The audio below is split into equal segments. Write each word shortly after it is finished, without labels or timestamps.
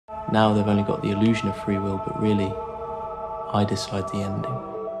Now they've only got the illusion of free will, but really, I decide the ending.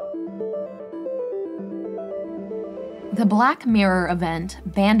 The Black Mirror event,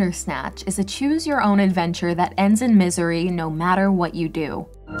 Bandersnatch, is a choose-your-own-adventure that ends in misery no matter what you do.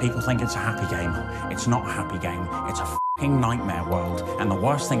 People think it's a happy game. It's not a happy game. It's a f***ing nightmare world. And the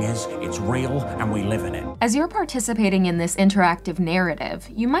worst thing is, it's real and we live in it. As you're participating in this interactive narrative,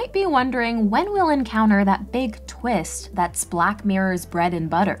 you might be wondering when we'll encounter that big twist that's Black Mirror's bread and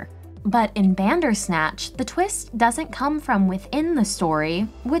butter. But in Bandersnatch, the twist doesn't come from within the story,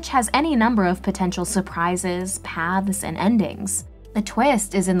 which has any number of potential surprises, paths, and endings. The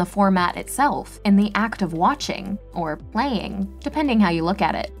twist is in the format itself, in the act of watching, or playing, depending how you look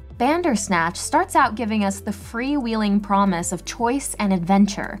at it. Bandersnatch starts out giving us the freewheeling promise of choice and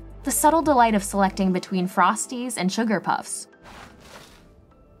adventure, the subtle delight of selecting between Frosties and Sugar Puffs,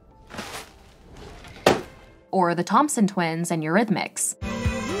 or the Thompson Twins and Eurythmics.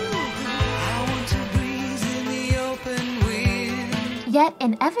 Yet,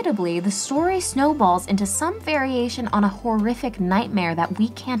 inevitably, the story snowballs into some variation on a horrific nightmare that we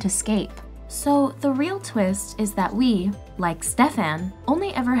can't escape. So, the real twist is that we, like Stefan,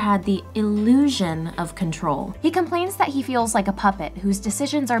 only ever had the illusion of control. He complains that he feels like a puppet whose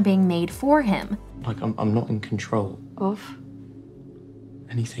decisions are being made for him. Like, I'm not in control of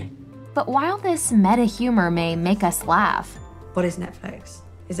anything. But while this meta-humor may make us laugh, what is Netflix?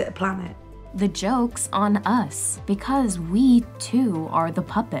 Is it a planet? The joke's on us, because we too are the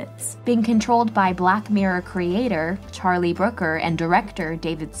puppets, being controlled by Black Mirror creator Charlie Brooker and director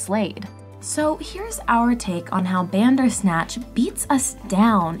David Slade. So here's our take on how Bandersnatch beats us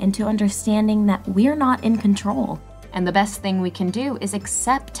down into understanding that we're not in control. And the best thing we can do is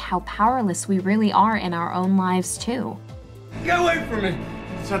accept how powerless we really are in our own lives too. Get away from me!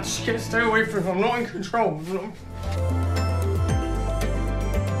 Stay away from me, I'm not in control.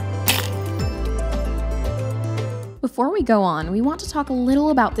 Before we go on, we want to talk a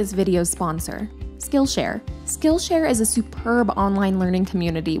little about this video's sponsor, Skillshare. Skillshare is a superb online learning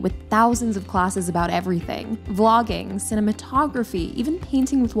community with thousands of classes about everything: vlogging, cinematography, even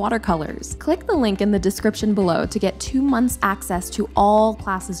painting with watercolors. Click the link in the description below to get 2 months access to all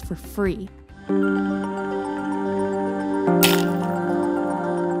classes for free.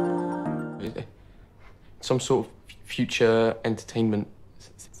 Some sort of future entertainment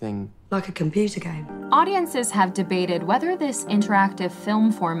thing. Like a computer game. Audiences have debated whether this interactive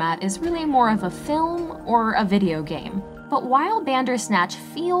film format is really more of a film or a video game. But while Bandersnatch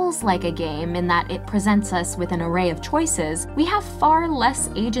feels like a game in that it presents us with an array of choices, we have far less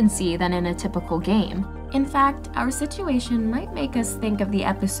agency than in a typical game. In fact, our situation might make us think of the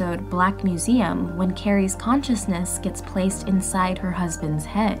episode Black Museum when Carrie's consciousness gets placed inside her husband's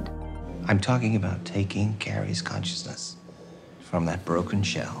head. I'm talking about taking Carrie's consciousness from that broken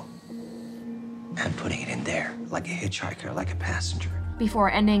shell and putting it in there, like a hitchhiker, like a passenger. Before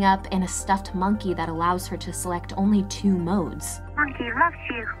ending up in a stuffed monkey that allows her to select only 2 modes. Monkey loves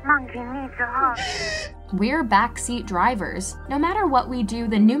you. Monkey needs a hug. We're backseat drivers. No matter what we do,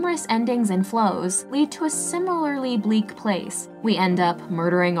 the numerous endings and flows lead to a similarly bleak place. We end up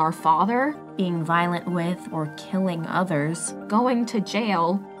murdering our father, being violent with or killing others, going to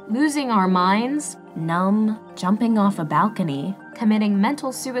jail, losing our minds, numb, jumping off a balcony, committing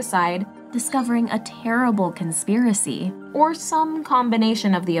mental suicide, discovering a terrible conspiracy, or some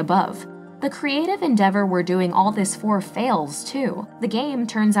combination of the above. The creative endeavor we're doing all this for fails, too. The game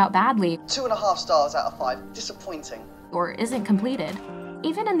turns out badly, 2.5 stars out of 5, disappointing, or isn't completed.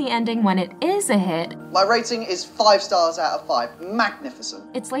 Even in the ending when it is a hit, my rating is 5 stars out of 5, magnificent.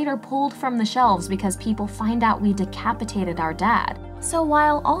 It's later pulled from the shelves because people find out we decapitated our dad. So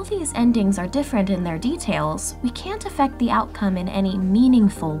while all these endings are different in their details, we can't affect the outcome in any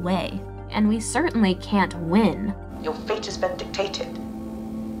meaningful way. And we certainly can't win. Your fate has been dictated.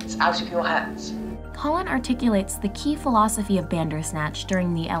 It's out of your hands. Colin articulates the key philosophy of Bandersnatch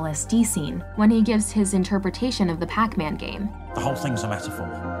during the LSD scene, when he gives his interpretation of the Pac-Man game. The whole thing's a metaphor.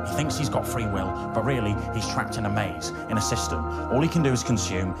 He thinks he's got free will, but really, he's trapped in a maze, in a system. All he can do is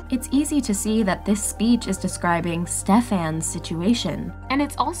consume. It's easy to see that this speech is describing Stefan's situation. And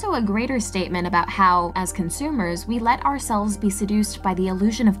it's also a greater statement about how, as consumers, we let ourselves be seduced by the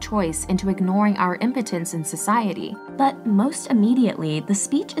illusion of choice into ignoring our impotence in society. But most immediately, the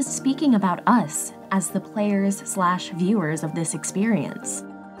speech is speaking about us, as the players/viewers of this experience.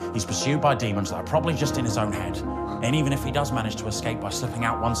 He's pursued by demons that are probably just in his own head. And even if he does manage to escape by slipping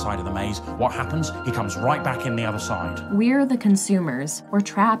out one side of the maze, what happens? He comes right back in the other side. We're the consumers. We're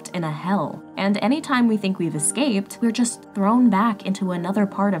trapped in a hell. And anytime we think we've escaped, we're just thrown back into another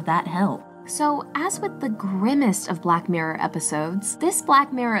part of that hell. So, as with the grimmest of Black Mirror episodes, this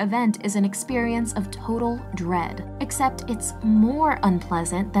Black Mirror event is an experience of total dread. Except it's more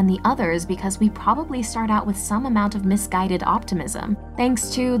unpleasant than the others because we probably start out with some amount of misguided optimism,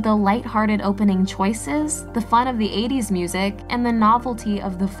 thanks to the lighthearted opening choices, the fun of the 80s music, and the novelty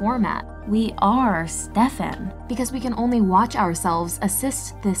of the format. We are Stefan, because we can only watch ourselves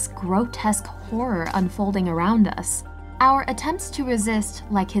assist this grotesque horror unfolding around us. Our attempts to resist,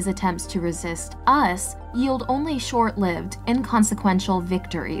 like his attempts to resist us, yield only short-lived, inconsequential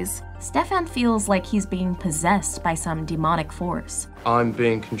victories. Stefan feels like he's being possessed by some demonic force. I'm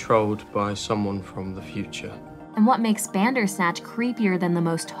being controlled by someone from the future. And what makes Bandersnatch creepier than the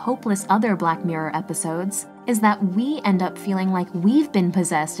most hopeless other Black Mirror episodes is that we end up feeling like we've been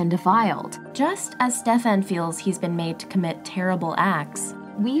possessed and defiled. Just as Stefan feels he's been made to commit terrible acts,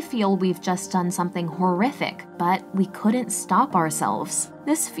 we feel we've just done something horrific, but we couldn't stop ourselves.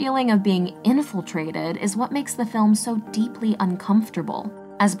 This feeling of being infiltrated is what makes the film so deeply uncomfortable.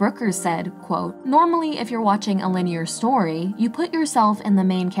 As Brookers said, quote, "Normally if you're watching a linear story, you put yourself in the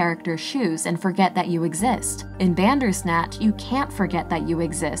main character's shoes and forget that you exist. In Bandersnatch, you can't forget that you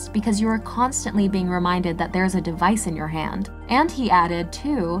exist because you are constantly being reminded that there's a device in your hand." And he added,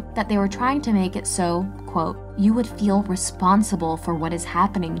 too, that they were trying to make it so, quote, "you would feel responsible for what is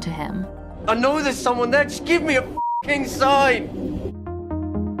happening to him." I know there's someone there, just give me a f***ing sign!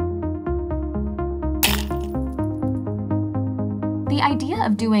 The idea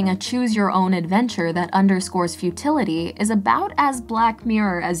of doing a choose-your-own-adventure that underscores futility is about as Black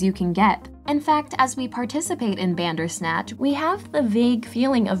Mirror as you can get. In fact, as we participate in Bandersnatch, we have the vague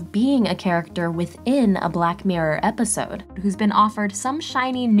feeling of being a character within a Black Mirror episode, who's been offered some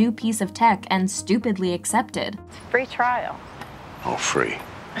shiny new piece of tech and stupidly accepted. Free trial. Oh, free.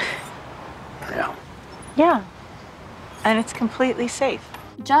 Yeah. Yeah. And it's completely safe.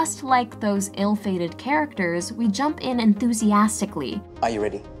 Just like those ill-fated characters, we jump in enthusiastically. Are you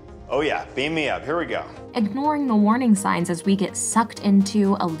ready? Oh yeah, beam me up, here we go. Ignoring the warning signs as we get sucked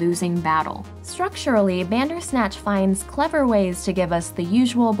into a losing battle. Structurally, Bandersnatch finds clever ways to give us the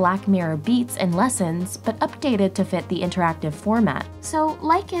usual Black Mirror beats and lessons, but updated to fit the interactive format. So,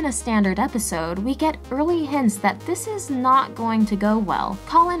 like in a standard episode, we get early hints that this is not going to go well.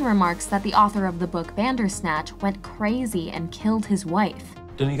 Colin remarks that the author of the book Bandersnatch went crazy and killed his wife.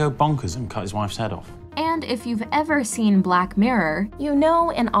 Didn't he go bonkers and cut his wife's head off? And if you've ever seen Black Mirror, you know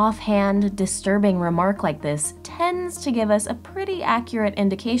an offhand, disturbing remark like this tends to give us a pretty accurate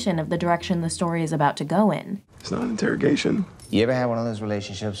indication of the direction the story is about to go in. It's not an interrogation. You ever had one of those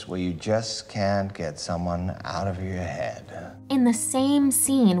relationships where you just can't get someone out of your head? In the same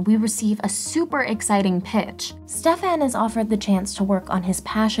scene, we receive a super exciting pitch. Stefan is offered the chance to work on his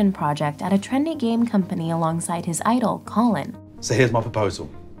passion project at a trendy game company alongside his idol, Colin. So here's my proposal.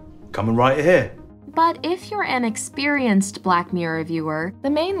 Come and write it here. But if you're an experienced Black Mirror viewer,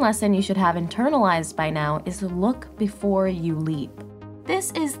 the main lesson you should have internalized by now is look before you leap.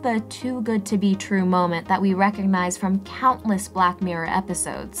 This is the too good to be true moment that we recognize from countless Black Mirror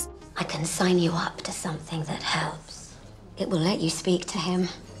episodes. I can sign you up to something that helps. It will let you speak to him.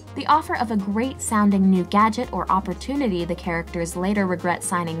 The offer of a great sounding new gadget or opportunity the characters later regret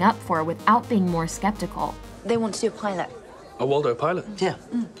signing up for without being more skeptical. They want to do a pilot. A Waldo pilot? Yeah.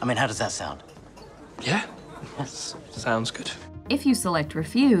 I mean, how does that sound? Yeah. Yes. Sounds good. If you select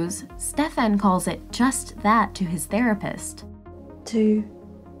refuse, Stefan calls it just that to his therapist. Too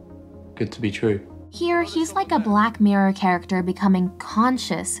good to be true. Here, he's like a Black Mirror character becoming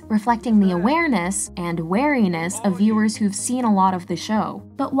conscious, reflecting the awareness and wariness of viewers who've seen a lot of the show.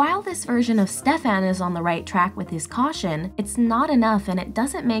 But while this version of Stefan is on the right track with his caution, it's not enough and it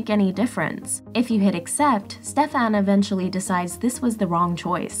doesn't make any difference. If you hit accept, Stefan eventually decides this was the wrong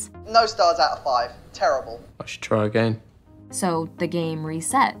choice. No stars out of 5. Terrible. I should try again. So the game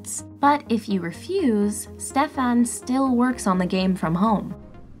resets. But if you refuse, Stefan still works on the game from home.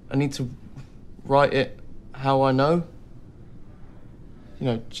 I need to write it how I know. You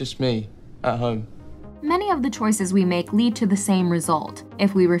know, just me, at home. Many of the choices we make lead to the same result.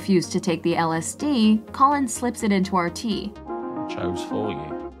 If we refuse to take the LSD, Colin slips it into our tea. Chose for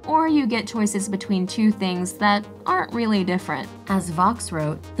you. Or you get choices between two things that aren't really different. As Vox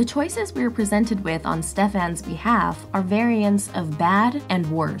wrote, the choices we're presented with on Stefan's behalf are variants of bad and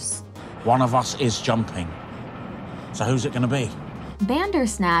worse. One of us is jumping. So who's it gonna be?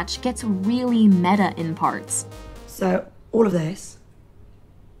 Bandersnatch gets really meta in parts. So all of this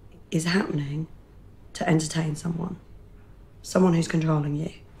is happening to entertain someone. Someone who's controlling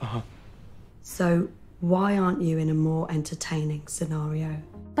you. Uh-huh. So Why aren't you in a more entertaining scenario?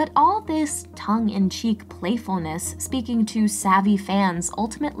 But all this tongue-in-cheek playfulness speaking to savvy fans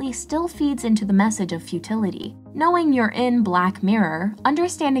ultimately still feeds into the message of futility. Knowing you're in Black Mirror,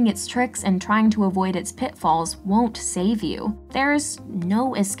 understanding its tricks and trying to avoid its pitfalls won't save you. There's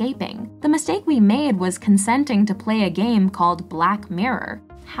no escaping. The mistake we made was consenting to play a game called Black Mirror.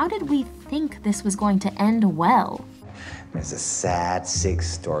 How did we think this was going to end well? There's a sad, sick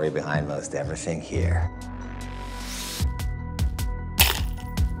story behind most everything here.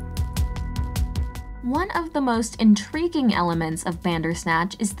 One of the most intriguing elements of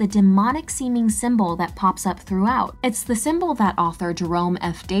Bandersnatch is the demonic-seeming symbol that pops up throughout. It's the symbol that author Jerome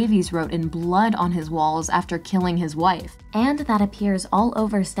F. Davies wrote in blood on his walls after killing his wife, and that appears all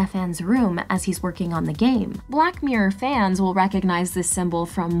over Stefan's room as he's working on the game. Black Mirror fans will recognize this symbol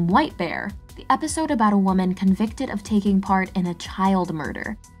from White Bear, the episode about a woman convicted of taking part in a child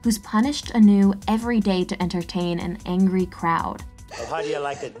murder, who's punished anew every day to entertain an angry crowd. Well, how do you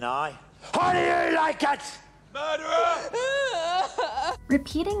like it now? How do you like it? Murderer!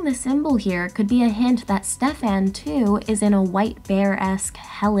 Repeating the symbol here could be a hint that Stefan, too, is in a White Bear-esque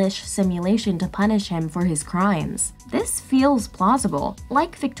hellish simulation to punish him for his crimes. This feels plausible.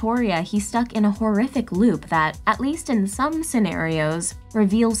 Like Victoria, he's stuck in a horrific loop that, at least in some scenarios,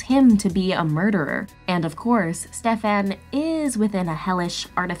 reveals him to be a murderer. And of course, Stefan is within a hellish,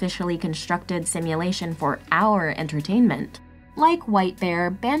 artificially constructed simulation for our entertainment. Like White Bear,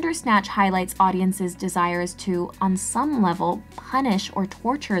 Bandersnatch highlights audiences' desires to, on some level, punish or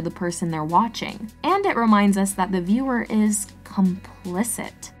torture the person they're watching. And it reminds us that the viewer is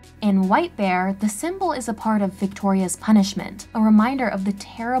complicit. In White Bear, the symbol is a part of Victoria's punishment, a reminder of the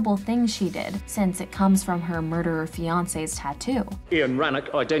terrible things she did, since it comes from her murderer fiancé's tattoo. Ian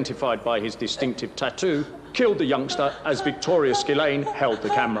Rannoch, identified by his distinctive tattoo, killed the youngster as Victoria Skillane held the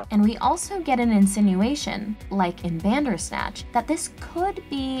camera. And we also get an insinuation, like in Bandersnatch, that this could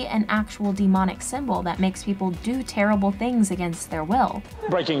be an actual demonic symbol that makes people do terrible things against their will.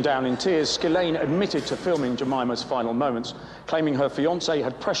 Breaking down in tears, Skillane admitted to filming Jemima's final moments, claiming her fiancé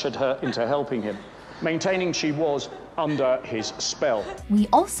had pressured her into helping him, maintaining she was under his spell. We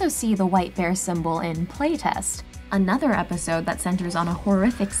also see the White Bear symbol in Playtest, another episode that centers on a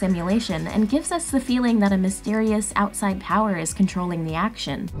horrific simulation and gives us the feeling that a mysterious outside power is controlling the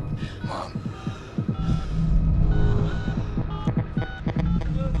action.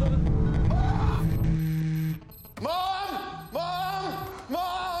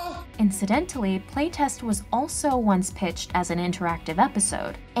 Incidentally, Playtest was also once pitched as an interactive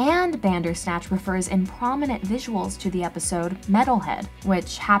episode, and Bandersnatch refers in prominent visuals to the episode Metalhead,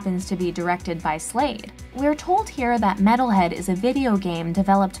 which happens to be directed by Slade. We're told here that Metalhead is a video game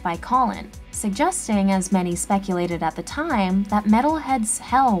developed by Colin, suggesting, as many speculated at the time, that Metalhead's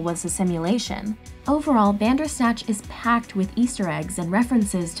hell was a simulation. Overall, Bandersnatch is packed with Easter eggs and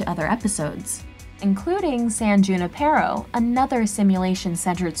references to other episodes, including San Junipero, another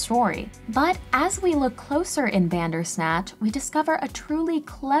simulation-centered story. But as we look closer in Bandersnatch, we discover a truly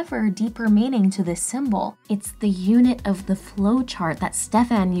clever, deeper meaning to this symbol. It's the unit of the flowchart that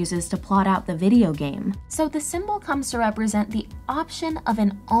Stefan uses to plot out the video game. So the symbol comes to represent the option of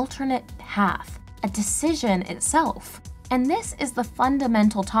an alternate path, a decision itself. And this is the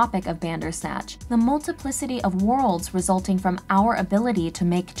fundamental topic of Bandersnatch, the multiplicity of worlds resulting from our ability to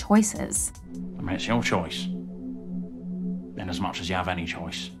make choices. I mean, it's your choice, in as much as you have any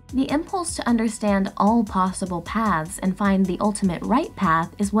choice. The impulse to understand all possible paths and find the ultimate right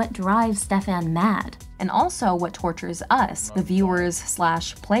path is what drives Stefan mad, and also what tortures us, the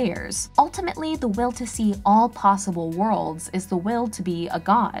viewers/players. Ultimately, the will to see all possible worlds is the will to be a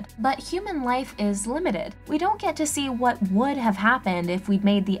god. But human life is limited. We don't get to see what would have happened if we'd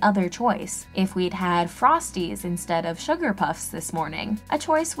made the other choice, if we'd had Frosties instead of Sugar Puffs this morning, a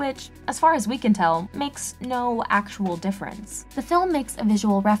choice which, as far as we can tell, makes no actual difference. The film makes a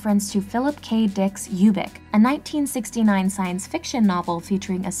visual reference to Philip K. Dick's Ubik, a 1969 science fiction novel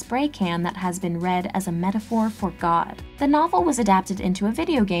featuring a spray can that has been read as a metaphor for God. The novel was adapted into a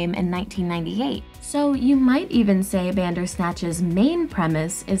video game in 1998, so you might even say Bandersnatch's main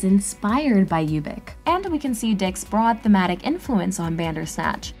premise is inspired by Ubik. And we can see Dick's broad thematic influence on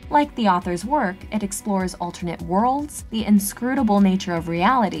Bandersnatch. Like the author's work, it explores alternate worlds, the inscrutable nature of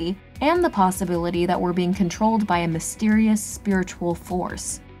reality, and the possibility that we're being controlled by a mysterious spiritual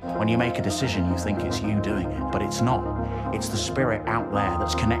force. When you make a decision, you think it's you doing it, but it's not. It's the spirit out there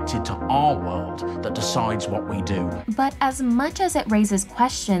that's connected to our world that decides what we do. But as much as it raises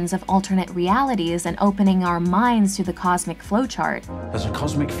questions of alternate realities and opening our minds to the cosmic flowchart, there's a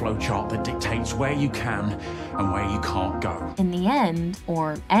cosmic flowchart that dictates where you can and where you can't go. In the end,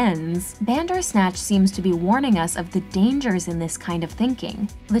 or ends, Bandersnatch seems to be warning us of the dangers in this kind of thinking.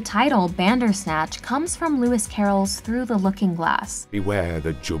 The title Bandersnatch comes from Lewis Carroll's Through the Looking Glass. Beware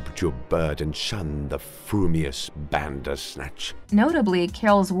the jub-jub bird and shun the frumious Bandersnatch. Notably,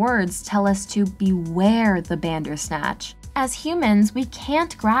 Carroll's words tell us to beware the Bandersnatch. As humans, we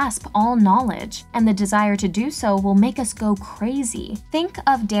can't grasp all knowledge, and the desire to do so will make us go crazy. Think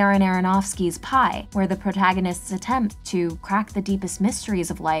of Darren Aronofsky's Pi, where the protagonist's attempt to crack the deepest mysteries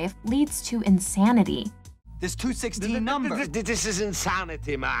of life leads to insanity. This 216 number. This is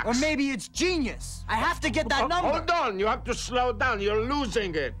insanity, Max. Or maybe it's genius. I have to get that number. Hold on, you have to slow down. You're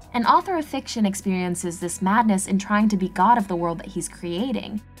losing it. An author of fiction experiences this madness in trying to be god of the world that he's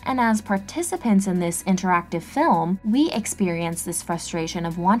creating. And as participants in this interactive film, we experience this frustration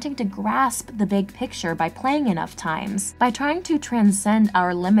of wanting to grasp the big picture by playing enough times, by trying to transcend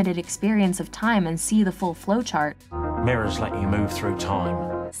our limited experience of time and see the full flowchart. Mirrors let you move through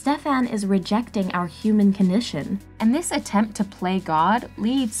time. Stefan is rejecting our human condition, and this attempt to play God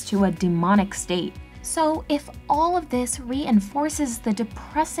leads to a demonic state. So if all of this reinforces the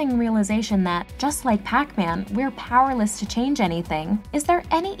depressing realization that, just like Pac-Man, we're powerless to change anything, is there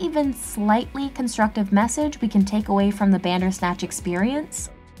any even slightly constructive message we can take away from the Bandersnatch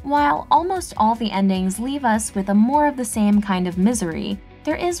experience? While almost all the endings leave us with a more of the same kind of misery,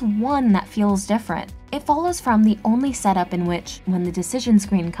 there is one that feels different. It follows from the only setup in which, when the decision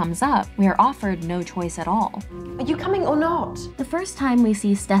screen comes up, we are offered no choice at all. Are you coming or not? The first time we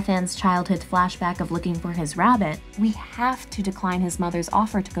see Stefan's childhood flashback of looking for his rabbit, we have to decline his mother's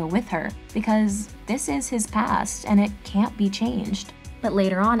offer to go with her, because this is his past and it can't be changed. But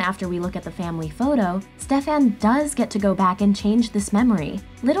later on, after we look at the family photo, Stefan does get to go back and change this memory.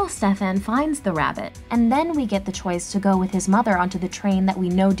 Little Stefan finds the rabbit, and then we get the choice to go with his mother onto the train that we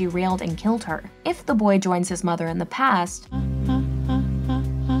know derailed and killed her. If the boy joins his mother in the past,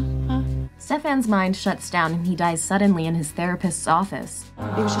 Stefan's mind shuts down and he dies suddenly in his therapist's office.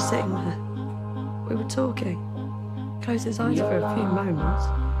 He was just sitting there. We were talking. Closed his eyes for a few moments.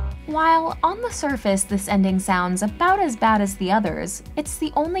 While on the surface this ending sounds about as bad as the others, it's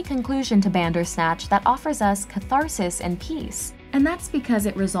the only conclusion to Bandersnatch that offers us catharsis and peace. And that's because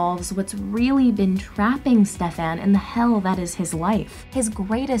it resolves what's really been trapping Stefan in the hell that is his life. His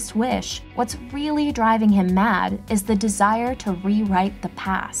greatest wish, what's really driving him mad, is the desire to rewrite the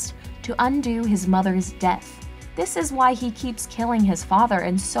past, to undo his mother's death. This is why he keeps killing his father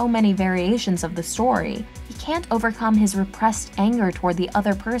in so many variations of the story. He can't overcome his repressed anger toward the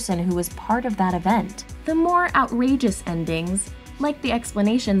other person who was part of that event. The more outrageous endings, like the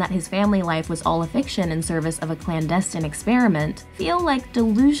explanation that his family life was all a fiction in service of a clandestine experiment, feel like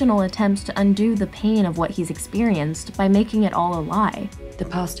delusional attempts to undo the pain of what he's experienced by making it all a lie. The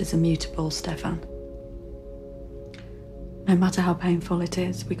past is immutable, Stefan. No matter how painful it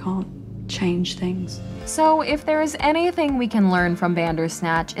is, we can't change things. So if there is anything we can learn from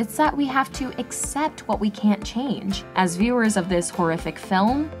Bandersnatch, it's that we have to accept what we can't change. As viewers of this horrific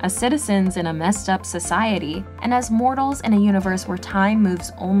film, as citizens in a messed up society, and as mortals in a universe where time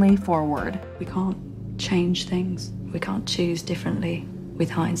moves only forward. We can't change things. We can't choose differently with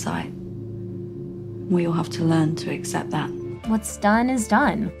hindsight. We all have to learn to accept that. What's done is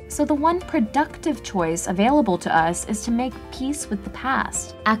done. So the one productive choice available to us is to make peace with the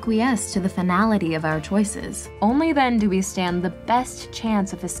past, acquiesce to the finality of our choices. Only then do we stand the best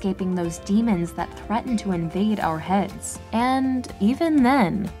chance of escaping those demons that threaten to invade our heads. And even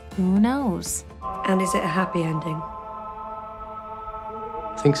then, who knows? And is it a happy ending?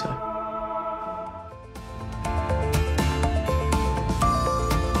 I think so.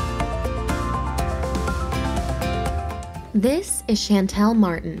 This is Chantel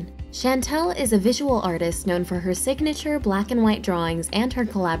Martin. Chantel is a visual artist known for her signature black and white drawings and her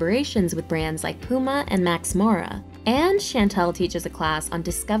collaborations with brands like Puma and Max Mara. And Chantel teaches a class on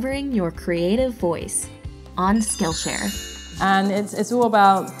discovering your creative voice on Skillshare. And it's all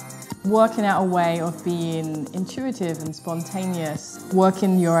about working out a way of being intuitive and spontaneous,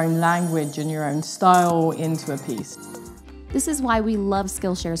 working your own language and your own style into a piece. This is why we love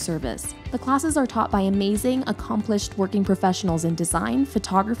Skillshare's service. The classes are taught by amazing, accomplished working professionals in design,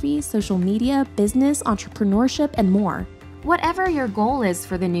 photography, social media, business, entrepreneurship, and more. Whatever your goal is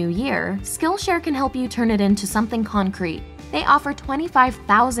for the new year, Skillshare can help you turn it into something concrete. They offer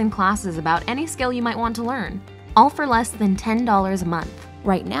 25,000 classes about any skill you might want to learn, all for less than $10 a month.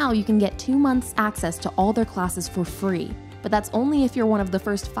 Right now, you can get 2 months access to all their classes for free, but that's only if you're one of the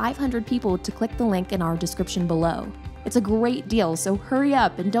first 500 people to click the link in our description below. It's a great deal, so hurry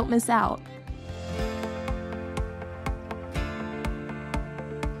up and don't miss out.